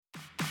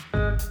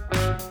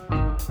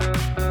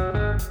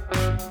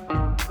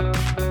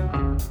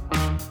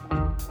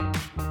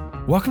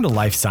Welcome to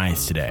Life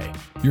Science Today,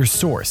 your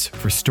source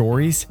for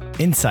stories,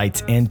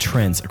 insights, and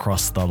trends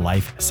across the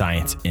life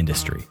science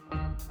industry.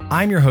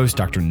 I'm your host,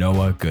 Dr.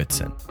 Noah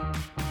Goodson.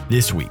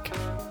 This week,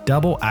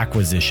 double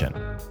acquisition,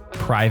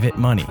 private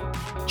money,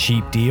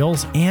 cheap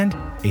deals, and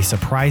a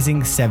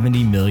surprising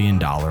 $70 million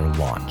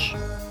launch.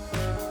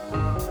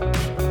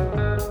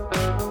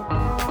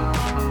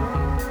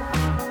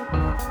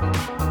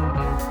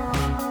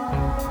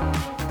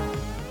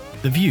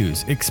 The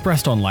views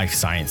expressed on Life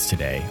Science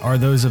Today are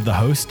those of the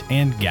host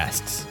and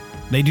guests.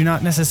 They do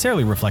not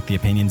necessarily reflect the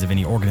opinions of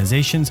any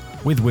organizations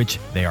with which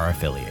they are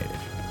affiliated.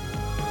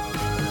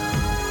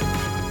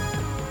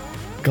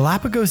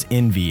 Galapagos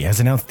NV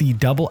has announced the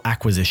double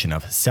acquisition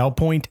of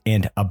CellPoint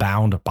and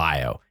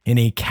AboundBio in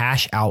a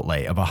cash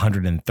outlay of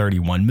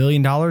 $131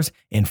 million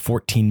and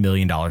 $14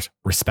 million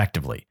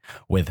respectively,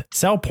 with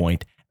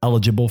CellPoint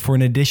eligible for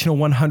an additional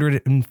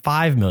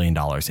 $105 million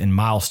in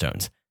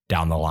milestones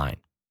down the line.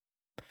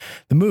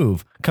 The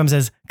move comes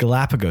as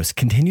Galapagos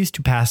continues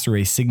to pass through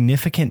a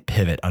significant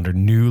pivot under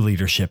new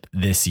leadership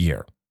this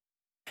year.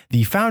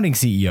 The founding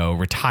CEO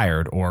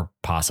retired, or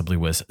possibly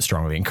was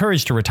strongly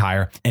encouraged to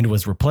retire, and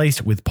was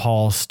replaced with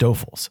Paul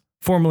Stoffels,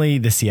 formerly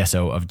the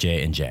CSO of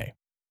J&J.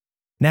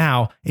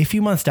 Now, a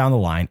few months down the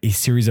line, a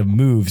series of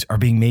moves are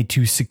being made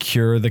to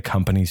secure the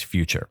company's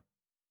future.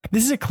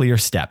 This is a clear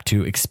step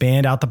to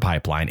expand out the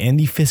pipeline and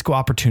the fiscal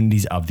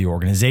opportunities of the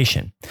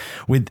organization.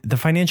 With the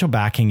financial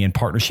backing and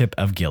partnership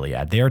of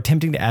Gilead, they are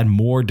attempting to add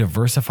more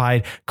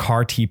diversified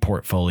CAR-T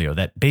portfolio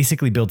that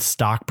basically builds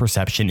stock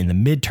perception in the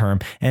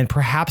midterm and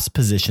perhaps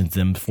positions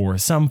them for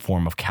some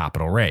form of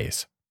capital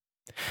raise.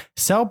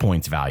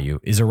 CellPoint's value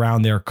is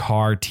around their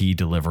CAR-T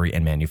delivery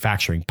and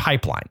manufacturing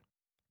pipeline.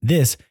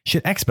 This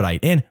should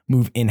expedite and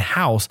move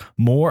in-house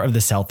more of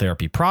the cell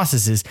therapy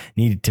processes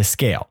needed to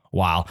scale,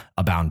 while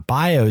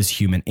AboundBio's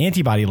human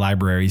antibody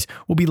libraries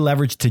will be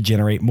leveraged to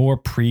generate more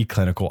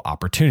preclinical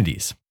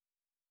opportunities.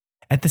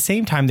 At the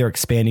same time, they're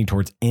expanding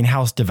towards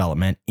in-house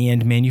development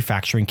and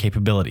manufacturing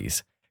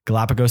capabilities.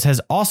 Galapagos has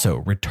also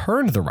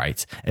returned the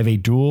rights of a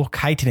dual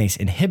chitinase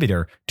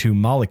inhibitor to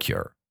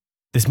Molecure.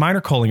 This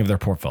minor culling of their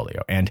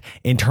portfolio and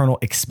internal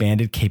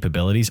expanded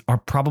capabilities are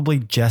probably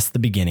just the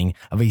beginning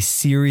of a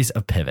series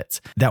of pivots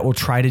that will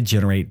try to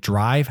generate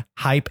drive,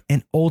 hype,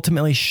 and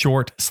ultimately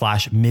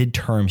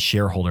short/midterm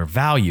shareholder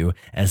value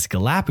as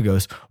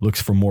Galapagos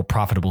looks for more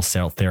profitable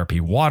cell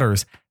therapy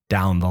waters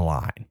down the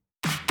line.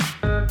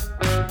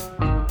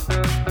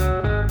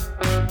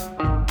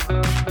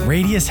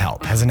 Radius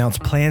Health has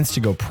announced plans to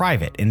go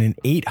private in an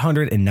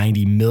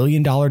 $890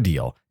 million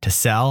deal to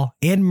sell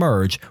and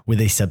merge with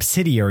a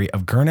subsidiary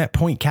of Gurnett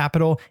Point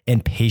Capital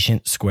and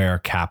Patient Square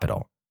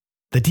Capital.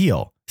 The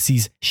deal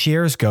sees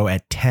shares go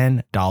at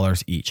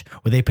 $10 each,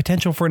 with a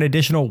potential for an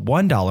additional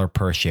 $1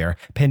 per share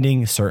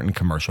pending certain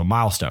commercial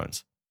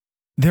milestones.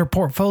 Their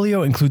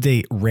portfolio includes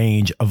a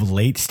range of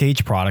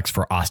late-stage products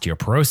for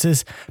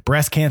osteoporosis,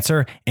 breast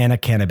cancer, and a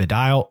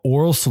cannabidiol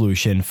oral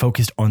solution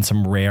focused on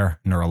some rare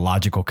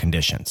neurological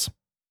conditions.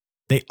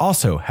 They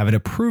also have an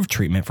approved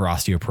treatment for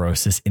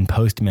osteoporosis in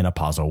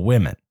postmenopausal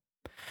women.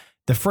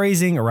 The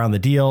phrasing around the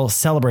deal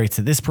celebrates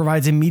that this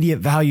provides immediate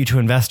value to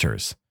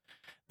investors.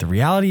 The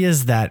reality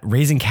is that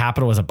raising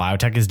capital as a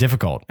biotech is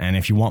difficult, and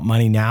if you want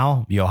money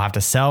now, you'll have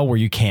to sell where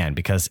you can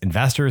because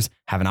investors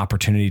have an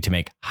opportunity to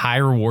make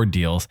high-reward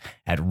deals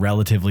at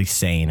relatively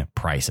sane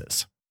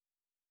prices.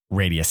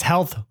 Radius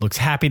Health looks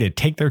happy to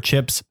take their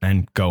chips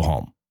and go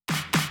home.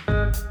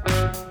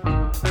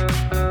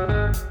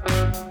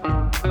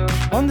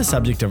 On the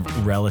subject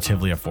of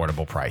relatively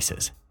affordable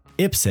prices,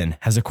 Ipsen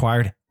has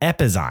acquired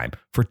Epizyme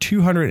for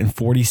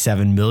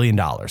 $247 million,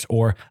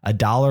 or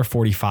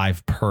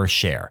 $1.45 per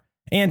share,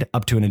 and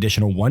up to an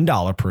additional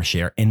 $1 per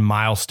share in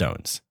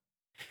milestones.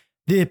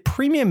 The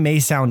premium may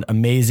sound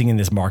amazing in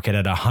this market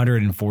at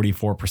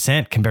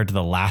 144% compared to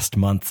the last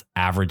month's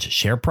average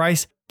share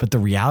price, but the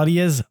reality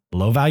is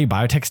low-value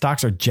biotech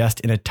stocks are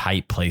just in a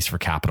tight place for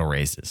capital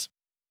raises.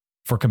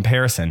 For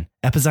comparison,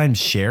 Epizyme's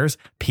shares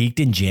peaked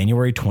in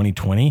January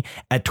 2020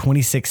 at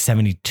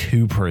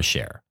 $26.72 per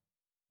share.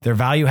 Their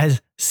value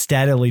has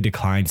steadily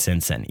declined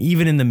since then,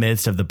 even in the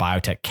midst of the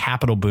biotech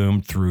capital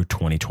boom through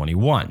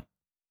 2021.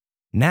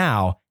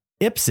 Now,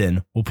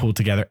 Ipsen will pull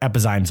together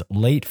Epizyme's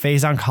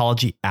late-phase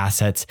oncology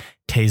assets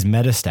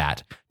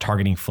tazemetostat,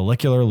 targeting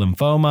follicular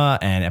lymphoma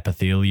and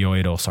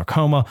epithelioidal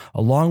sarcoma,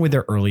 along with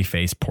their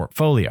early-phase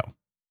portfolio.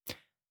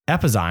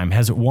 Epizyme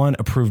has one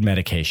approved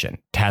medication,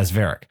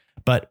 Tazverik,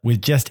 but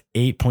with just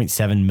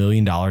 $8.7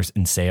 million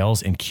in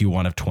sales in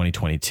Q1 of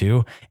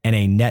 2022 and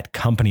a net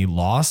company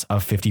loss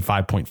of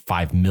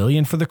 $55.5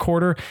 million for the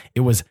quarter,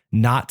 it was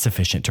not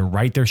sufficient to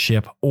right their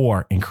ship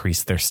or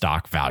increase their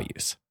stock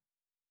values.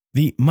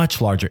 The much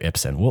larger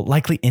Ipsen will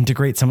likely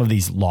integrate some of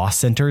these loss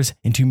centers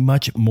into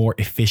much more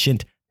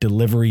efficient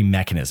delivery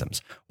mechanisms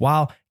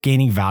while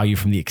gaining value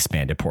from the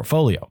expanded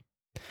portfolio.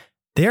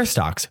 Their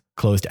stocks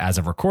closed as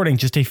of recording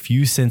just a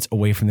few cents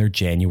away from their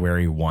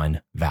January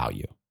 1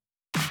 value.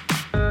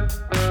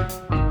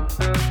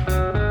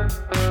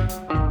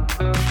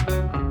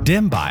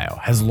 AboundBio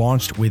has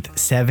launched with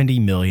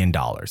 $70 million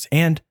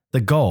and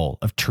the goal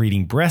of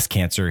treating breast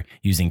cancer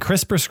using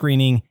CRISPR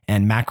screening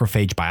and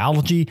macrophage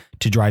biology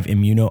to drive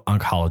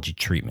immuno-oncology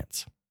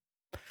treatments.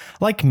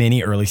 Like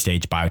many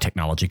early-stage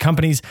biotechnology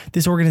companies,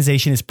 this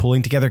organization is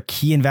pulling together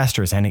key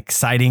investors and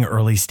exciting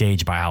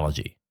early-stage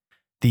biology.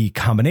 The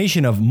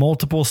combination of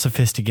multiple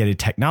sophisticated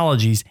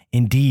technologies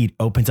indeed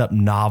opens up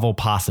novel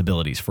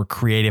possibilities for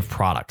creative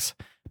products.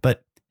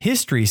 But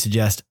history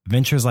suggests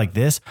ventures like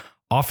this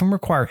often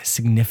require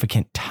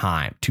significant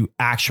time to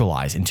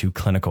actualize into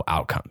clinical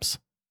outcomes.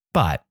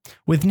 But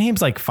with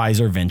names like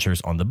Pfizer Ventures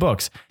on the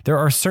books, there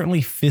are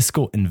certainly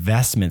fiscal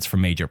investments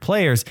from major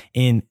players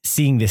in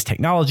seeing this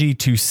technology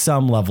to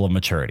some level of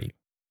maturity.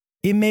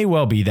 It may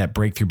well be that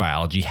breakthrough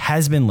biology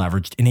has been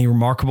leveraged in a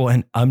remarkable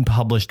and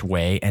unpublished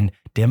way, and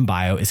DEM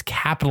Bio is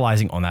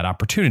capitalizing on that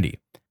opportunity.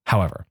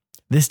 However,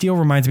 this deal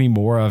reminds me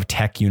more of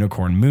tech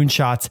unicorn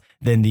moonshots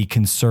than the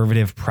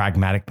conservative,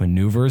 pragmatic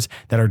maneuvers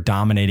that are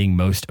dominating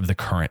most of the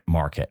current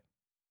market.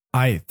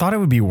 I thought it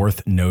would be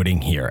worth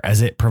noting here,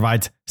 as it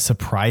provides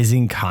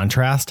surprising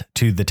contrast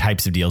to the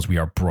types of deals we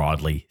are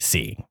broadly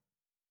seeing.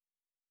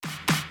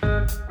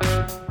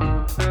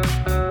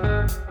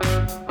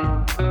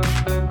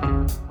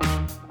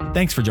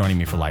 Thanks for joining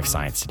me for Life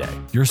Science Today,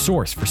 your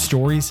source for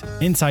stories,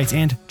 insights,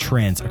 and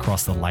trends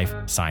across the life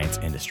science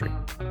industry.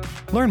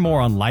 Learn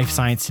more on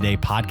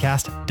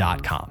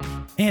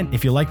lifesciencetodaypodcast.com. And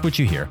if you like what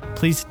you hear,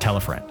 please tell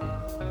a friend.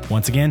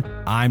 Once again,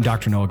 I'm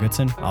Dr. Noah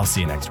Goodson. I'll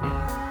see you next week.